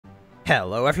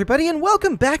Hello everybody and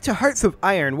welcome back to Hearts of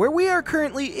Iron, where we are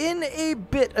currently in a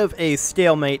bit of a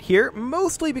stalemate here,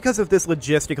 mostly because of this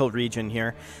logistical region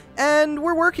here, and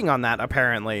we're working on that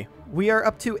apparently. We are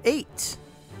up to 8.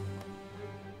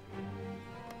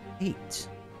 8.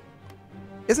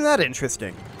 Isn't that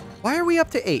interesting? Why are we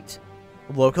up to 8?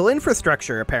 Local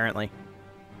infrastructure, apparently.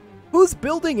 Who's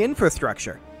building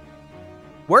infrastructure?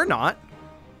 We're not.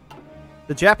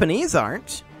 The Japanese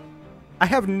aren't. I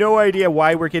have no idea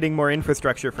why we're getting more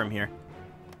infrastructure from here.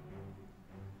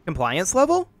 Compliance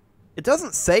level? It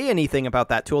doesn't say anything about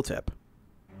that tooltip.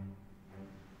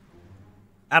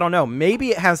 I don't know. Maybe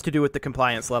it has to do with the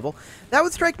compliance level. That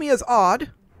would strike me as odd,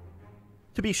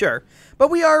 to be sure. But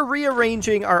we are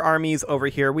rearranging our armies over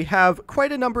here. We have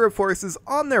quite a number of forces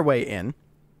on their way in.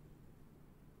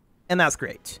 And that's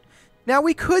great. Now,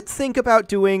 we could think about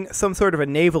doing some sort of a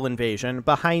naval invasion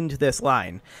behind this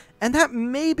line, and that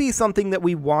may be something that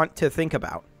we want to think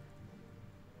about.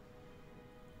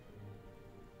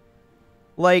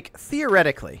 Like,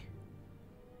 theoretically,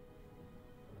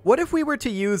 what if we were to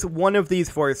use one of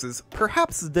these forces,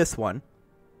 perhaps this one,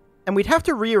 and we'd have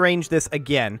to rearrange this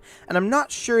again, and I'm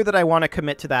not sure that I want to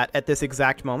commit to that at this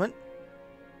exact moment.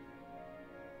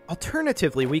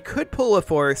 Alternatively, we could pull a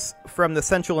force from the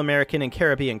Central American and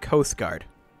Caribbean Coast Guard.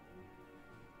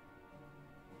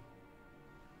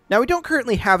 Now, we don't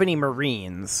currently have any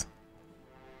Marines.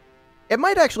 It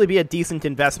might actually be a decent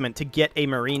investment to get a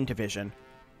Marine division.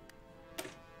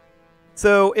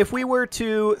 So, if we were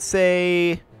to,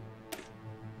 say,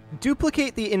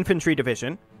 duplicate the Infantry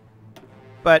division,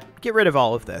 but get rid of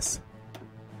all of this,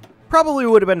 probably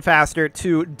would have been faster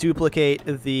to duplicate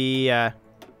the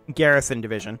Garrison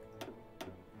division.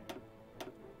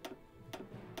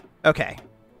 Okay.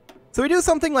 So we do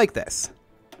something like this.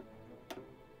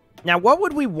 Now, what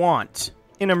would we want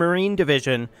in a Marine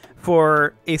division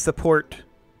for a support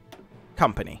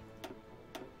company?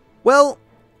 Well,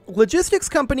 logistics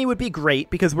company would be great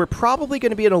because we're probably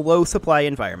going to be in a low supply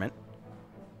environment.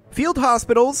 Field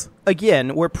hospitals,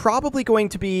 again, we're probably going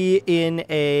to be in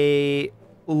a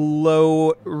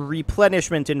low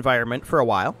replenishment environment for a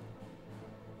while.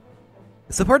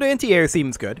 Support anti-air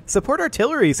seems good. Support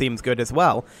artillery seems good as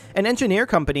well. And engineer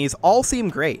companies all seem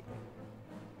great.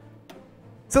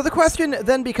 So the question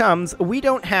then becomes, we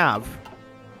don't have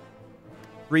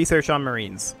research on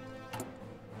Marines.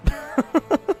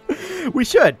 We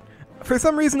should. For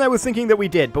some reason I was thinking that we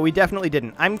did, but we definitely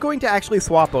didn't. I'm going to actually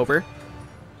swap over.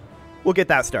 We'll get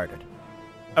that started.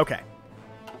 Okay.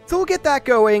 So we'll get that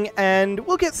going, and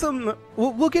we'll get some...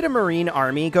 We'll get a Marine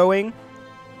army going,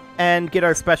 and get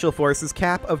our Special Forces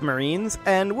cap of Marines,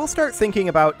 and we'll start thinking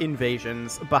about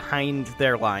invasions behind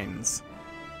their lines.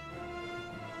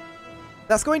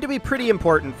 That's going to be pretty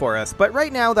important for us, but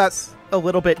right now that's a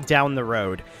little bit down the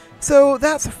road. So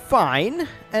that's fine,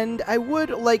 and I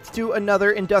would like to do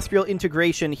another industrial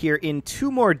integration here in 2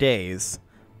 more days.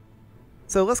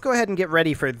 So let's go ahead and get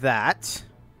ready for that.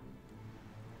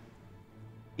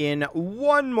 In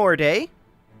 1 more day.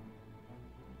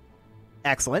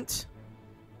 Excellent.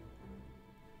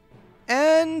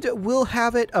 And we'll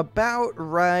have it about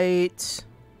right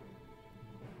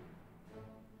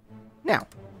now.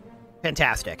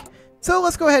 Fantastic. So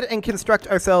let's go ahead and construct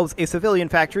ourselves a civilian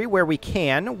factory where we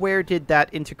can. Where did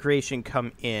that integration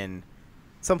come in?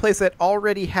 Someplace that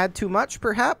already had too much,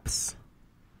 perhaps?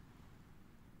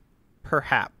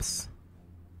 Perhaps.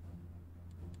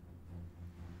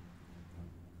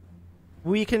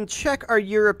 We can check our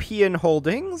European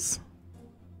holdings.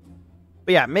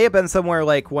 But yeah, it may have been somewhere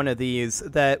like one of these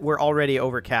that were already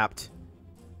overcapped.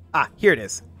 Ah, here it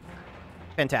is.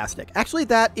 Fantastic. Actually,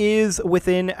 that is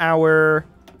within our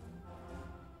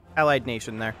allied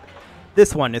nation there.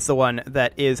 This one is the one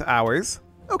that is ours.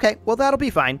 Okay, well, that'll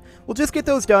be fine. We'll just get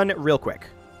those done real quick.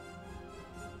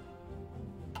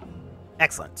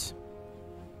 Excellent.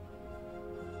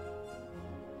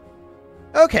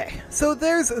 Okay, so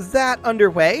there's that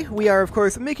underway. We are, of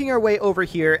course, making our way over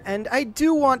here, and I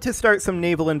do want to start some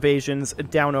naval invasions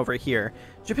down over here.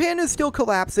 Japan is still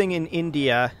collapsing in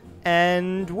India,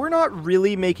 and we're not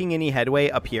really making any headway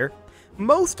up here.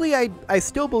 Mostly, I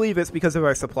still believe it's because of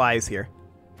our supplies here.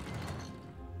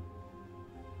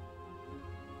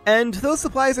 And those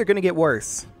supplies are going to get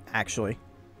worse, actually.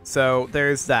 So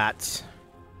there's that.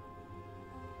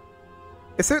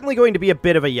 It's certainly going to be a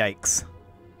bit of a yikes.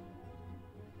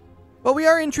 Well, we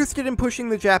are interested in pushing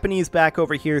the Japanese back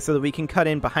over here so that we can cut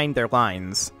in behind their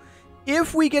lines.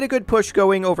 If we get a good push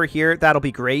going over here, that'll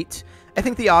be great. I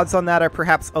think the odds on that are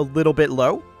perhaps a little bit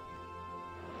low.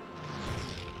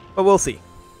 But we'll see.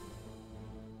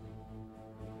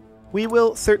 We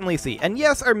will certainly see. And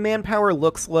yes, our manpower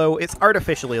looks low. It's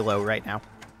artificially low right now.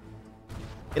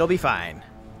 It'll be fine.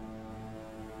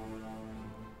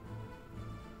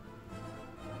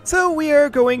 So we are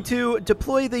going to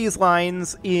deploy these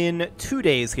lines in 2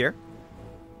 days here.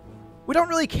 We don't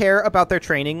really care about their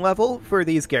training level for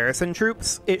these garrison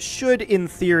troops. It should, in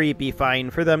theory, be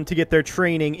fine for them to get their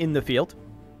training in the field.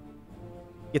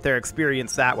 Get their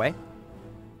experience that way.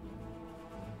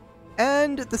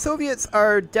 And the Soviets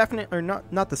are definitely, or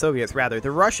not the Soviets, rather,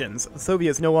 the Russians, the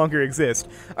Soviets no longer exist,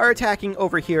 are attacking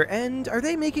over here, and are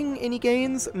they making any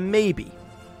gains? Maybe.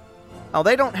 Oh,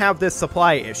 they don't have this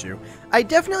supply issue. I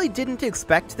definitely didn't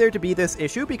expect there to be this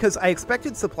issue, because I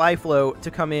expected supply flow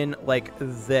to come in like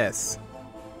this.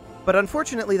 But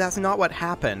unfortunately, that's not what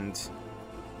happened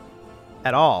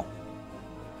at all.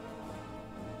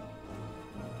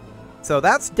 So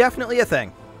that's definitely a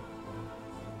thing.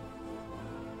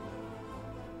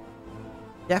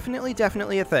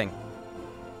 Definitely a thing.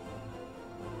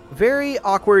 Very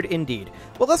awkward indeed.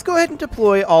 Well, let's go ahead and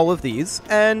deploy all of these.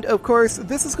 And, of course,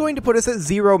 this is going to put us at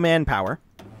 0 manpower.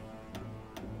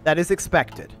 That is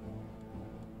expected.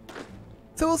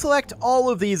 So we'll select all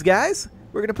of these guys.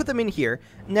 We're going to put them in here.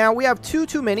 Now, we have 2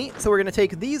 too many, so we're going to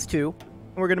take these 2,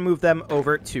 and we're going to move them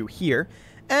over to here.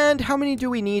 And how many do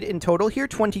we need in total here?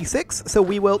 26. So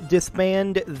we will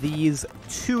disband these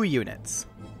 2 units.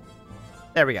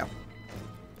 There we go.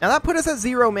 Now that put us at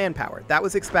 0 manpower. That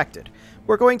was expected.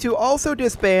 We're going to also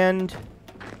disband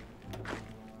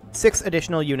 6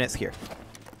 additional units here.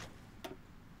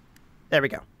 There we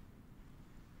go.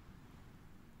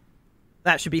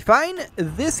 That should be fine.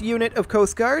 This unit of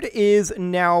Coast Guard is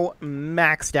now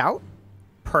maxed out.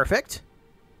 Perfect.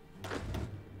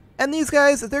 And these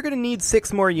guys, they're going to need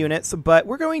 6 more units, but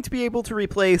we're going to be able to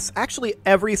replace actually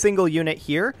every single unit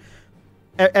here,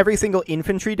 every single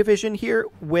infantry division here,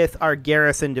 with our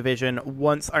garrison division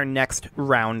once our next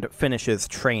round finishes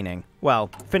training.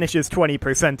 Well, finishes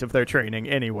 20% of their training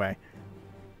anyway.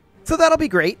 So that'll be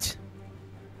great.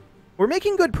 We're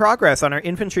making good progress on our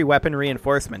infantry weapon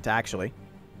reinforcement, actually.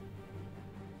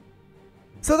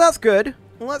 So that's good.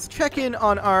 Let's check in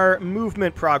on our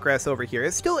movement progress over here.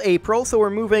 It's still April, so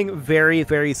we're moving very,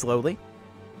 very slowly.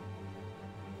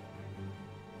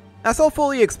 That's all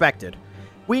fully expected.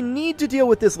 We need to deal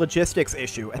with this logistics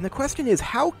issue, and the question is,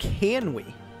 how can we?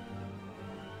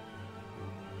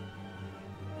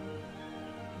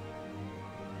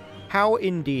 How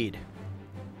indeed?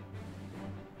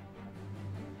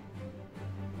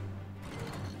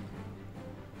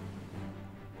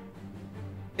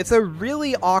 It's a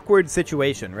really awkward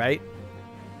situation, right?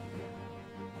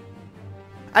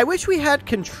 I wish we had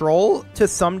control to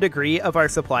some degree of our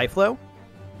supply flow.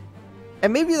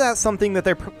 And maybe that's something that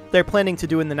they're planning to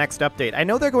do in the next update. I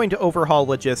know they're going to overhaul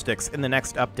logistics in the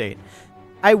next update.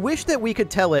 I wish that we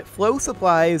could tell it, flow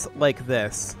supplies like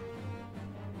this.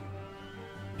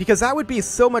 Because that would be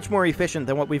so much more efficient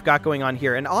than what we've got going on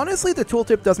here. And honestly, the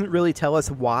tooltip doesn't really tell us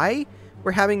why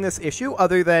we're having this issue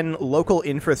other than local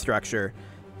infrastructure.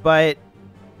 But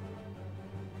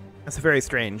that's very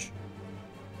strange.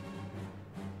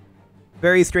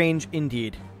 Very strange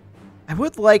indeed. I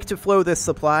would like to flow this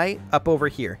supply up over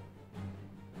here.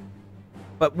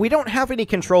 But we don't have any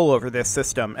control over this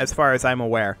system, as far as I'm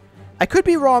aware. I could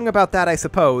be wrong about that, I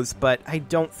suppose, but I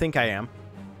don't think I am.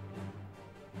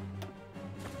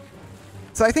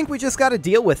 So I think we just gotta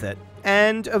deal with it.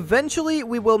 And eventually,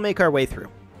 we will make our way through.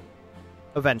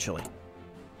 Eventually.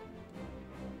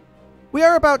 We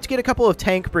are about to get a couple of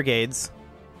tank brigades.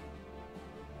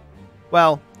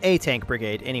 Well, a tank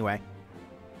brigade, anyway.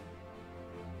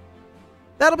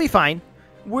 That'll be fine.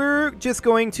 We're just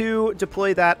going to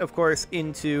deploy that, of course,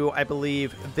 into, I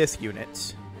believe, this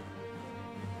unit.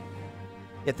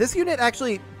 Yeah, this unit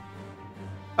actually...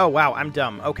 Oh, wow, I'm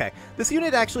dumb. Okay. This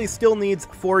unit actually still needs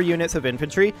 4 units of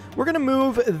infantry. We're going to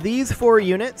move these 4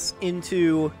 units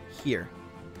into here.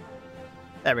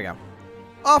 There we go.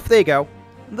 Off they go.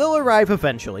 They'll arrive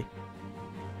eventually.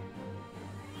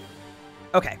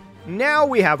 Okay. Now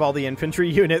we have all the infantry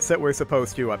units that we're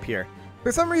supposed to up here.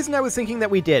 For some reason, I was thinking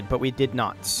that we did, but we did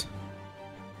not.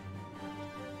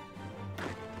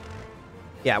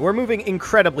 Yeah, we're moving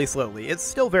incredibly slowly. It's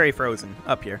still very frozen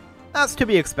up here. That's to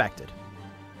be expected.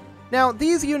 Now,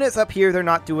 these units up here, they're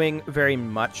not doing very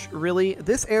much, really.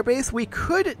 This airbase, we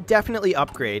could definitely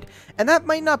upgrade. And that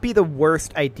might not be the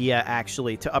worst idea,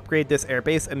 actually, to upgrade this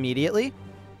airbase immediately.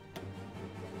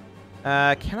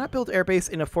 Cannot build airbase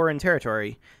in a foreign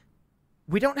territory.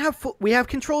 We don't have we have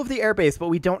control of the airbase, but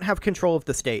we don't have control of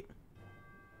the state.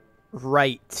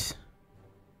 Right.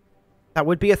 That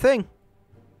would be a thing.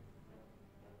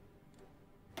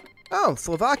 Oh,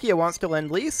 Slovakia wants to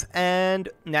lend lease, and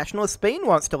Nationalist Spain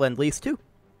wants to lend lease too.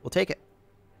 We'll take it.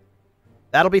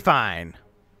 That'll be fine.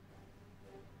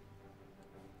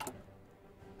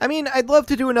 I mean, I'd love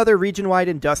to do another region-wide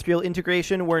industrial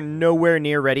integration. We're nowhere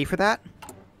near ready for that.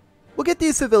 We'll get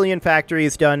these civilian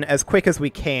factories done as quick as we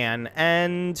can,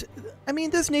 and, I mean,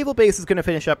 this naval base is going to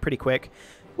finish up pretty quick.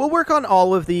 We'll work on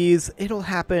all of these. It'll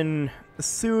happen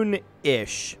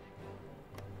soon-ish.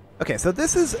 Okay, so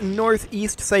this is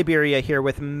northeast Siberia here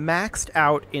with maxed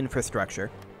out infrastructure.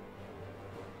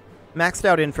 Maxed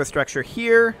out infrastructure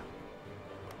here.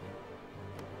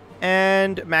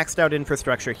 And maxed out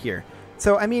infrastructure here.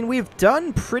 So, I mean, we've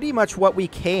done pretty much what we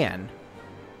can.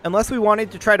 Unless we wanted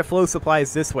to try to flow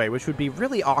supplies this way, which would be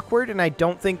really awkward, and I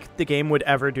don't think the game would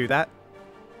ever do that.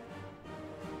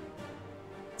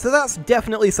 So that's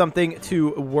definitely something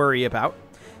to worry about.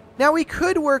 Now, we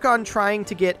could work on trying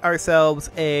to get ourselves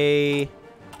a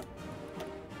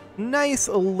nice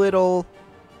little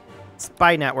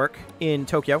spy network in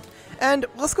Tokyo. And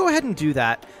let's go ahead and do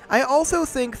that. I also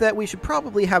think that we should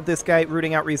probably have this guy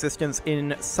rooting out resistance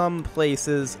in some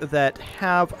places that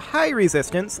have high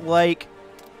resistance, like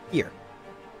here.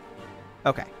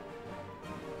 Okay.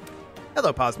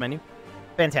 Hello, pause menu.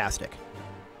 Fantastic.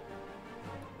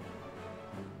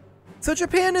 So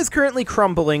Japan is currently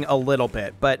crumbling a little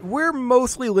bit, but we're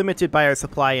mostly limited by our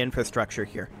supply infrastructure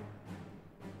here.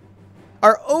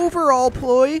 Our overall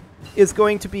ploy is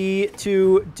going to be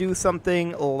to do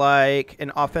something like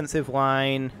an offensive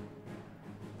line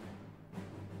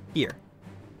here.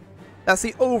 That's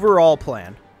the overall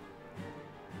plan.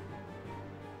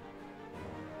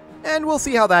 And we'll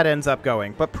see how that ends up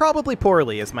going, but probably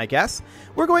poorly is my guess.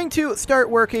 We're going to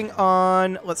start working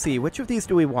on, let's see, which of these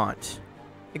do we want?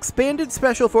 Expanded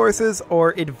Special Forces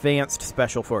or Advanced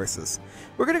Special Forces?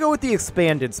 We're going to go with the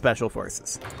Expanded Special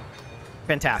Forces.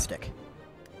 Fantastic.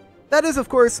 That is, of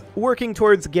course, working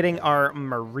towards getting our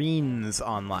Marines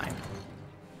online.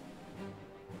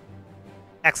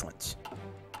 Excellent.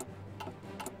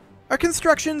 Our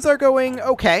constructions are going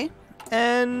okay,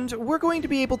 and we're going to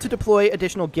be able to deploy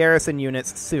additional garrison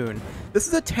units soon. This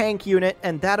is a tank unit,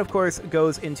 and that, of course,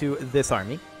 goes into this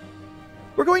army.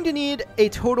 We're going to need a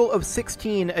total of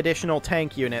 16 additional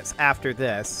tank units after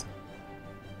this.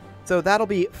 So that'll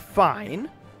be fine.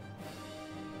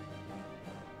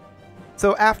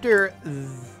 So after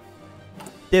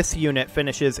this unit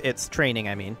finishes its training,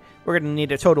 I mean, we're going to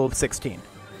need a total of 16.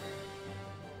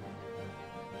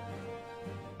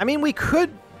 I mean, we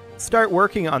could start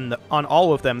working on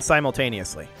all of them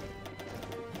simultaneously.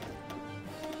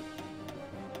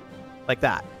 Like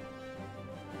that.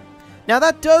 Now,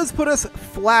 that does put us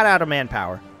flat out of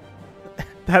manpower.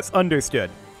 That's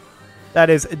understood. That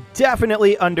is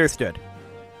definitely understood.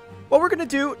 What we're going to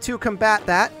do to combat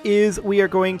that is we are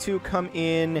going to come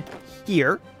in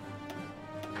here.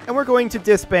 And we're going to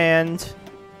disband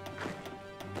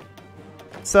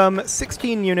some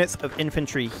 16 units of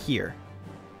infantry here.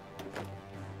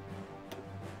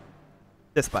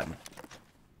 This button.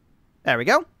 There we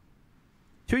go.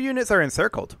 2 units are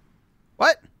encircled.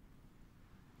 What?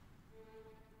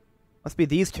 Must be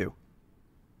these 2.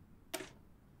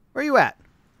 Where are you at?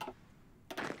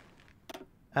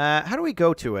 How do we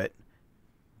go to it?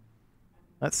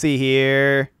 Let's see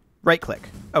here. Right click.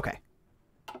 Okay.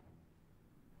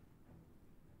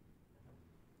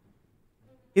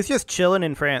 He's just chilling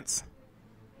in France.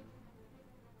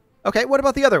 Okay, what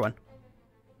about the other one?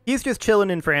 He's just chilling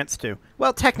in France too.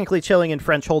 Well, technically chilling in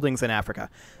French holdings in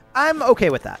Africa. I'm okay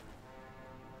with that.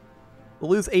 We'll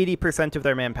lose 80% of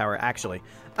their manpower, actually.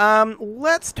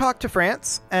 Let's talk to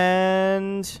France,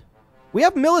 and we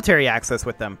have military access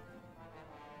with them.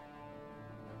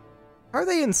 Are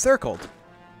they encircled?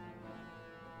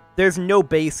 There's no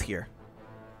base here.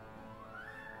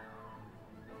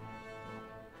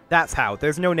 That's how.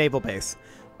 There's no naval base.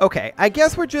 Okay, I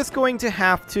guess we're just going to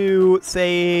have to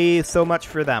say so much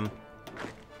for them.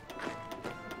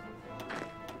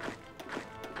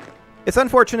 It's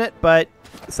unfortunate, but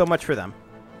so much for them.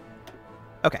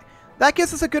 Okay, that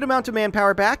gives us a good amount of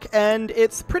manpower back, and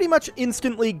it's pretty much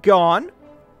instantly gone.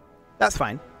 That's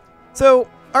fine. So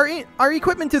our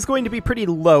equipment is going to be pretty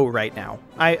low right now.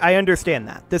 I understand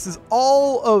that. This is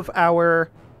all of our...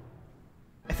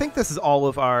 I think this is all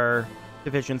of our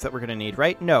divisions that we're going to need,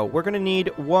 right? No, we're going to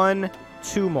need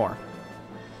 2 more.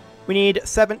 We need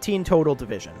 17 total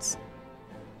divisions.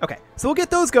 Okay, so we'll get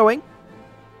those going.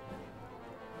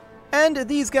 And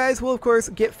these guys will, of course,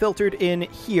 get filtered in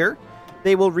here.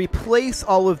 They will replace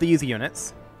all of these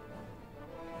units.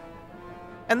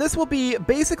 And this will be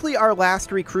basically our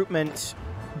last recruitment,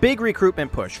 big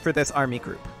recruitment push for this army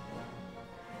group.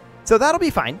 So that'll be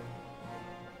fine.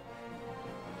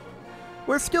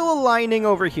 We're still aligning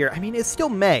over here. I mean, it's still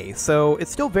May, so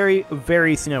it's still very,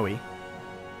 very snowy.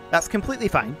 That's completely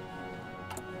fine.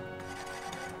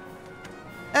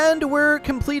 And we're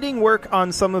completing work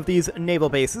on some of these naval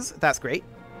bases. That's great.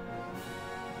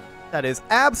 That is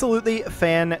absolutely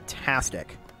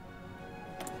fantastic.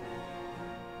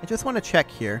 I just want to check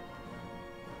here.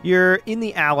 You're in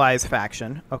the Allies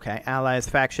faction. Okay, Allies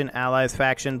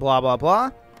faction, blah, blah,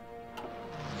 blah.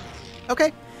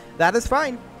 Okay, that is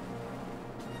fine.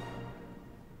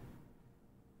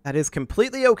 That is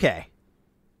completely okay.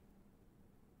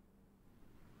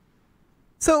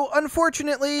 So,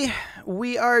 unfortunately,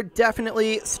 we are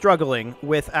definitely struggling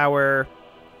with our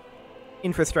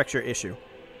infrastructure issue.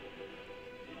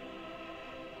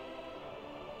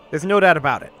 There's no doubt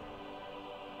about it.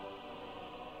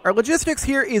 Our logistics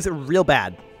here is real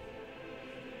bad.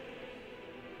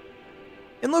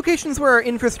 In locations where our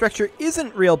infrastructure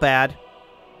isn't real bad,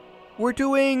 we're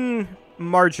doing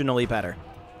marginally better.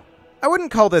 I wouldn't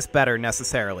call this better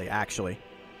necessarily, actually.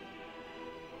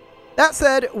 That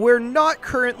said, we're not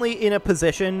currently in a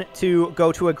position to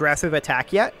go to aggressive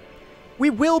attack yet. We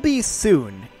will be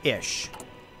soon-ish.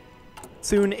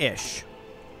 Soon-ish.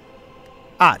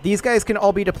 Ah, these guys can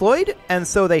all be deployed, and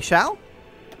so they shall.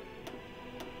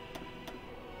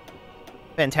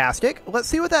 Fantastic. Let's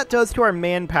see what that does to our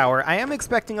manpower. I am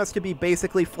expecting us to be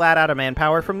basically flat out of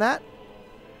manpower from that.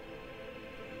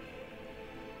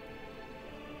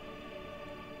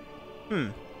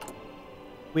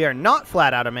 We are not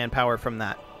flat out of manpower from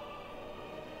that.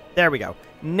 There we go.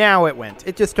 Now it went.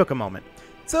 It just took a moment.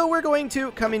 So we're going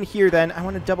to come in here then. I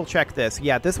want to double check this.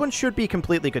 Yeah, this one should be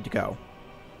completely good to go.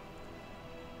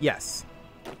 Yes.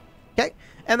 Okay.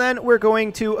 And then we're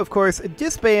going to, of course,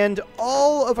 disband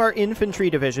all of our infantry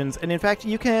divisions. And in fact,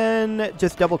 you can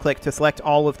just double-click to select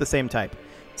all of the same type.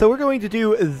 So we're going to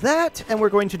do that, and we're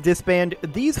going to disband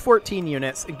these 14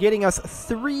 units, getting us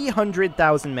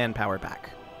 300,000 manpower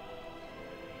back.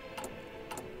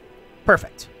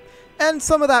 Perfect. And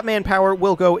some of that manpower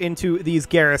will go into these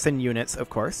garrison units, of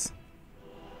course.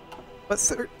 But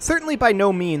certainly by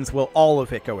no means will all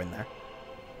of it go in there.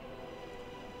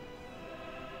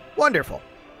 Wonderful.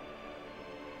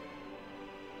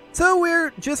 So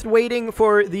we're just waiting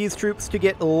for these troops to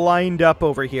get lined up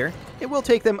over here. It will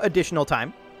take them additional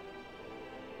time.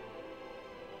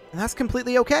 And that's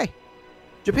completely okay.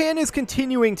 Japan is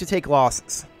continuing to take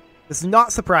losses. This is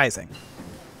not surprising.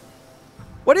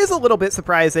 What is a little bit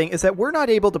surprising is that we're not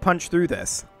able to punch through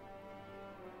this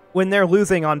when they're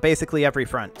losing on basically every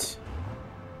front.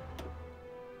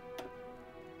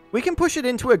 We can push it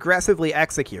into aggressively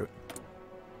execute.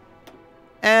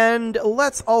 And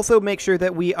let's also make sure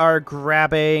that we are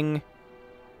grabbing...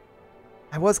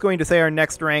 I was going to say our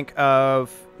next rank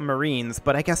of Marines,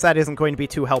 but I guess that isn't going to be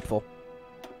too helpful.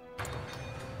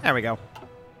 There we go.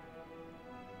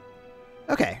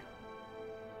 Okay.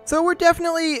 So we're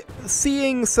definitely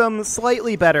seeing some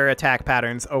slightly better attack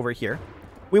patterns over here.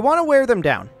 We want to wear them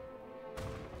down.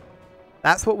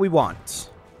 That's what we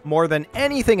want. More than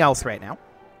anything else right now.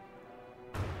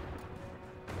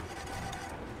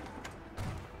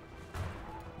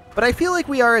 But I feel like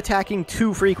we are attacking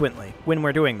too frequently when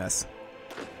we're doing this.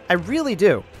 I really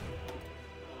do.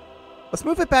 Let's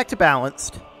move it back to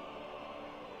balanced.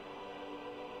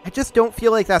 I just don't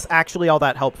feel like that's actually all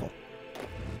that helpful.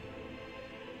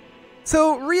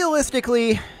 So,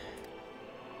 realistically,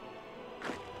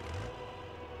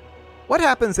 what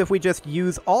happens if we just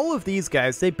use all of these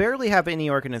guys? They barely have any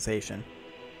organization.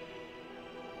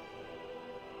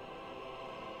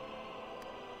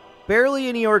 Barely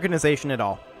any organization at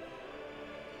all.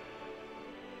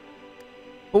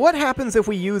 But what happens if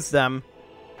we use them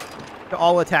to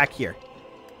all attack here?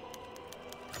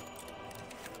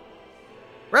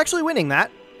 We're actually winning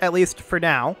that, at least for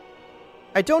now.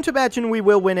 I don't imagine we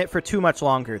will win it for too much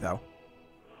longer, though.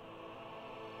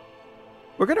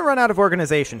 We're going to run out of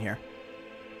organization here.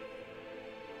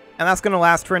 And that's going to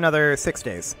last for another 6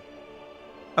 days.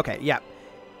 Okay, yeah.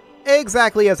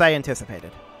 Exactly as I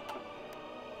anticipated.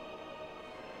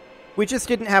 We just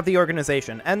didn't have the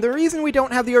organization. And the reason we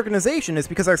don't have the organization is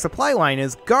because our supply line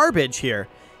is garbage here.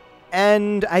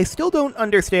 And I still don't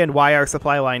understand why our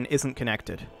supply line isn't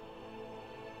connected.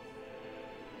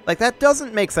 Like, that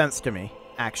doesn't make sense to me,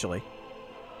 actually.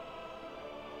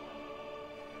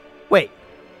 Wait.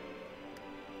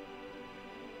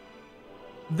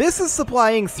 This is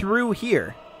supplying through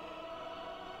here.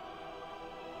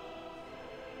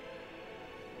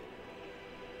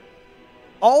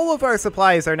 All of our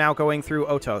supplies are now going through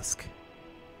Otosk.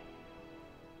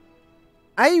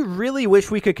 I really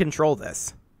wish we could control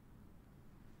this.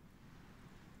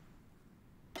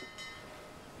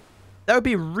 That would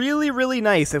be really, really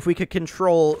nice if we could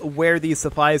control where these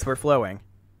supplies were flowing.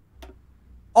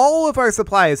 All of our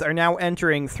supplies are now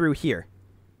entering through here,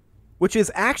 which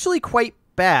is actually quite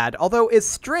bad, although it's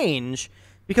strange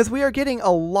because we are getting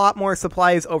a lot more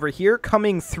supplies over here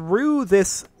coming through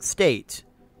this state,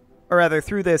 or rather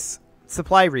through this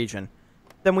supply region,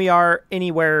 than we are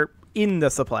anywhere in the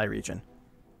supply region.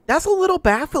 That's a little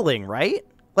baffling, right?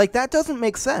 Like, that doesn't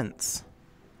make sense.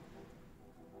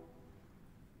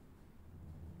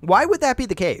 Why would that be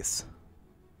the case?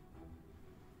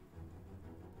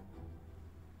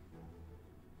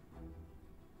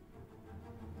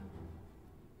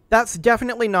 That's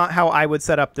definitely not how I would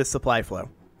set up this supply flow.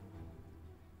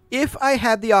 If I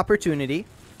had the opportunity,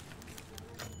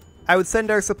 I would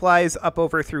send our supplies up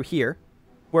over through here,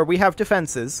 where we have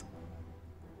defenses,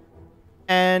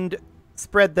 and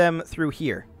spread them through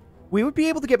here. We would be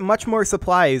able to get much more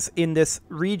supplies in this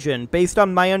region based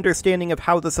on my understanding of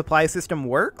how the supply system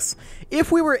works,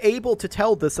 if we were able to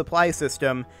tell the supply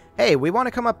system, hey, we want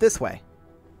to come up this way.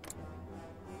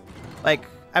 Like,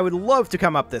 I would love to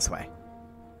come up this way.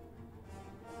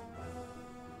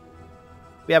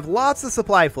 We have lots of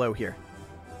supply flow here.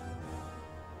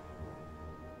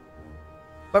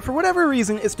 But for whatever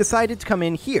reason, it's decided to come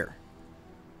in here.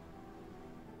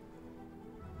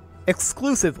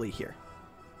 Exclusively here.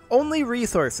 Only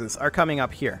resources are coming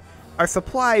up here. Our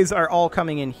supplies are all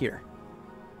coming in here.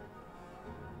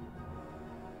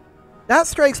 That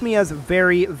strikes me as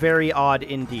very, very odd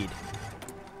indeed.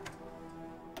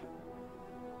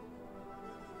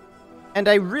 And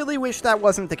I really wish that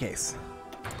wasn't the case.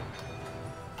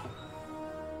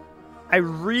 I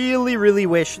really, really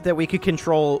wish that we could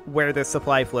control where this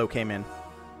supply flow came in.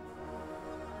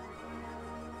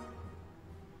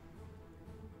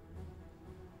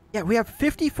 Yeah, we have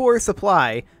 54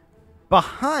 supply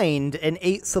behind an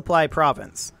 8 supply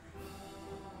province.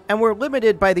 And we're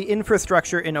limited by the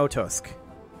infrastructure in Otosk,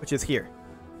 which is here.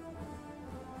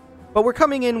 But we're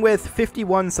coming in with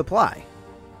 51 supply.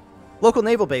 Local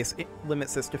naval base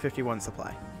limits this to 51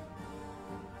 supply.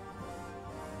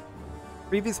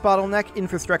 Previous bottleneck,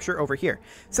 infrastructure over here.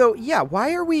 So yeah,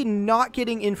 why are we not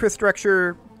getting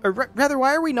infrastructure, or rather,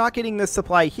 why are we not getting this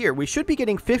supply here? We should be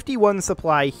getting 51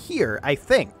 supply here, I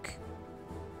think.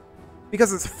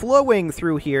 Because it's flowing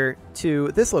through here to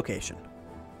this location.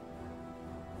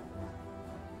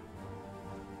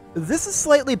 This is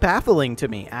slightly baffling to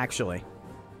me, actually.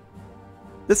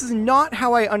 This is not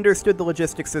how I understood the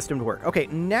logistics system to work. Okay,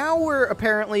 now we're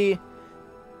apparently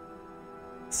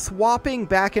swapping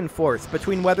back and forth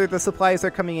between whether the supplies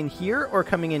are coming in here or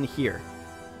coming in here.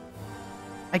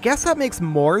 I guess that makes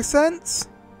more sense.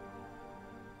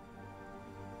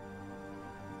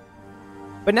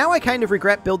 But now I kind of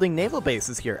regret building naval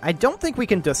bases here. I don't think we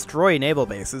can destroy naval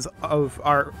bases of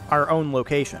our own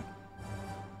location.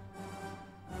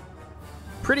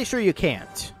 Pretty sure you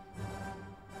can't.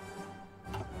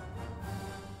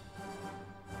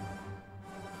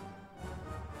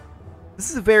 This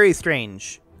is very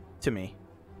strange to me.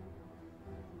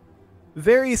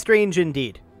 Very strange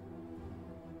indeed.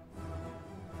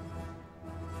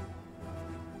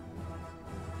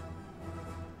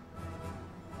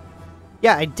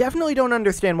 Yeah, I definitely don't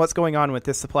understand what's going on with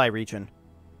this supply region.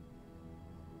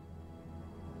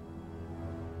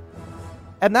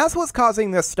 And that's what's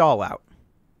causing this stall out.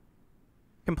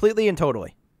 Completely and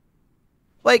totally.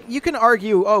 Like, you can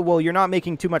argue, oh, well, you're not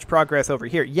making too much progress over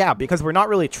here. Yeah, because we're not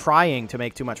really trying to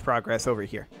make too much progress over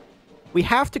here. We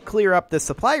have to clear up this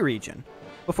supply region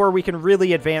before we can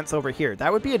really advance over here.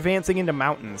 That would be advancing into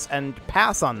mountains, and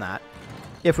pass on that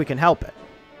if we can help it.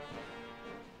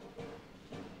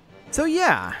 So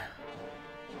yeah,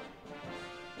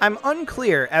 I'm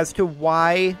unclear as to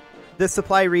why this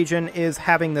supply region is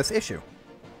having this issue.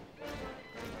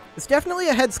 It's definitely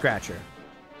a head-scratcher.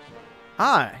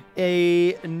 Ah,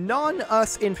 a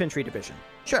non-us infantry division.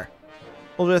 Sure.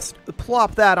 We'll just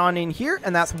plop that on in here,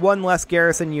 and that's one less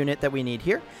garrison unit that we need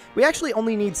here. We actually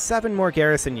only need 7 more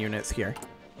garrison units here.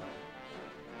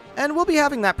 And we'll be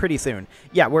having that pretty soon.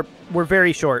 Yeah, we're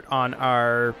very short on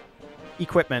our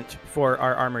equipment for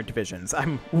our armored divisions.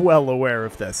 I'm well aware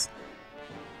of this.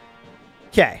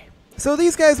 Okay, so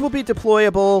these guys will be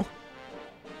deployable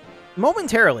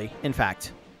momentarily, in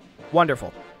fact.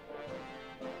 Wonderful.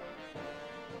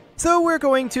 So we're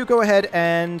going to go ahead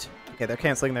and... Okay, they're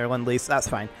canceling their Lend-Lease. That's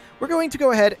fine. We're going to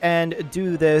go ahead and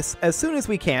do this as soon as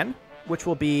we can, which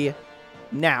will be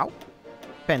now.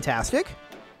 Fantastic.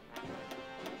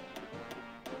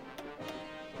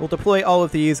 We'll deploy all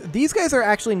of these. These guys are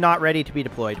actually not ready to be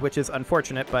deployed, which is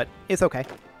unfortunate, but it's okay.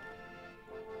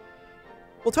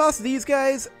 We'll toss these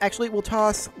guys. Actually, we'll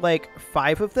toss, like,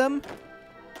 5 of them.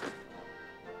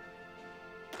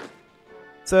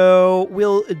 So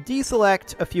we'll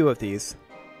deselect a few of these.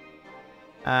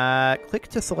 Click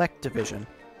to select division.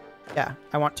 Yeah,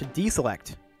 I want to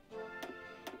deselect.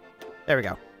 There we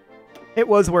go. It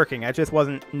was working, I just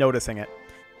wasn't noticing it.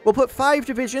 We'll put 5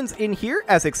 divisions in here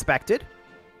as expected.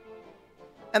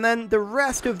 And then the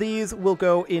rest of these will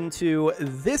go into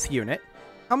this unit.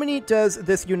 How many does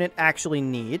this unit actually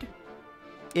need?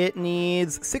 It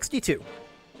needs 62.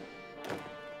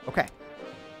 Okay.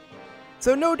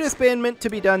 So no disbandment to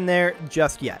be done there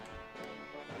just yet.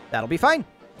 That'll be fine.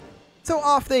 So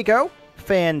off they go.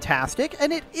 Fantastic.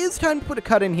 And it is time to put a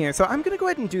cut in here, so I'm going to go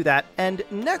ahead and do that. And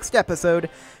next episode,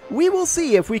 we will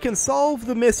see if we can solve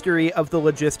the mystery of the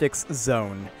logistics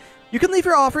zone. You can leave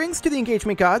your offerings to the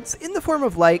engagement gods in the form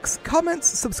of likes, comments,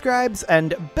 subscribes,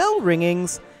 and bell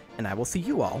ringings, and I will see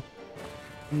you all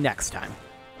next time.